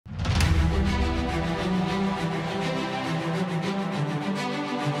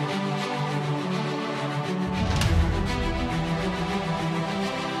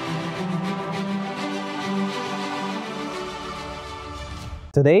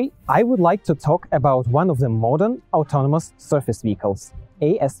Today, I would like to talk about one of the modern autonomous surface vehicles,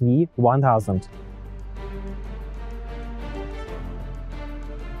 ASV-1000.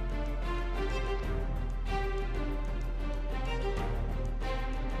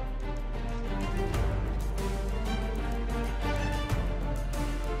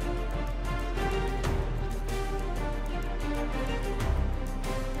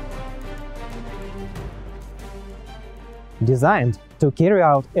 Designed to carry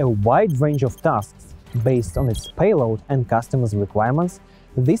out a wide range of tasks based on its payload and customers' requirements,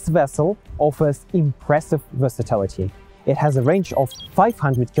 this vessel offers impressive versatility. It has a range of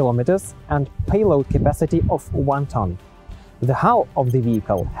 500 kilometers and payload capacity of 1 ton. The hull of the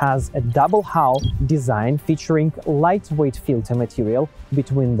vehicle has a double hull design featuring lightweight filter material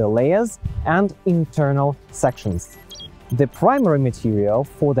between the layers and internal sections. The primary material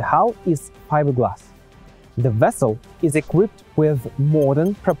for the hull is fiberglass. The vessel is equipped with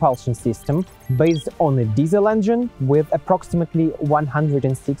modern propulsion system based on a diesel engine with approximately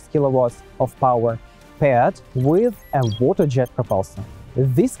 106 kilowatts of power, paired with a water jet propulsor.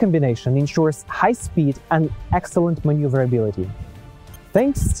 This combination ensures high speed and excellent maneuverability.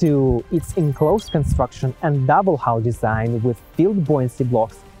 Thanks to its enclosed construction and double hull design with field buoyancy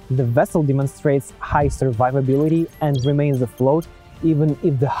blocks, the vessel demonstrates high survivability and remains afloat even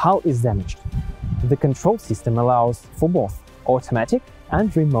if the hull is damaged. The control system allows for both automatic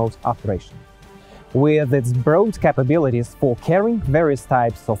and remote operation. With its broad capabilities for carrying various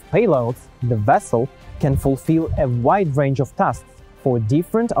types of payloads, the vessel can fulfill a wide range of tasks for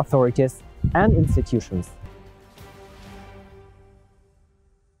different authorities and institutions.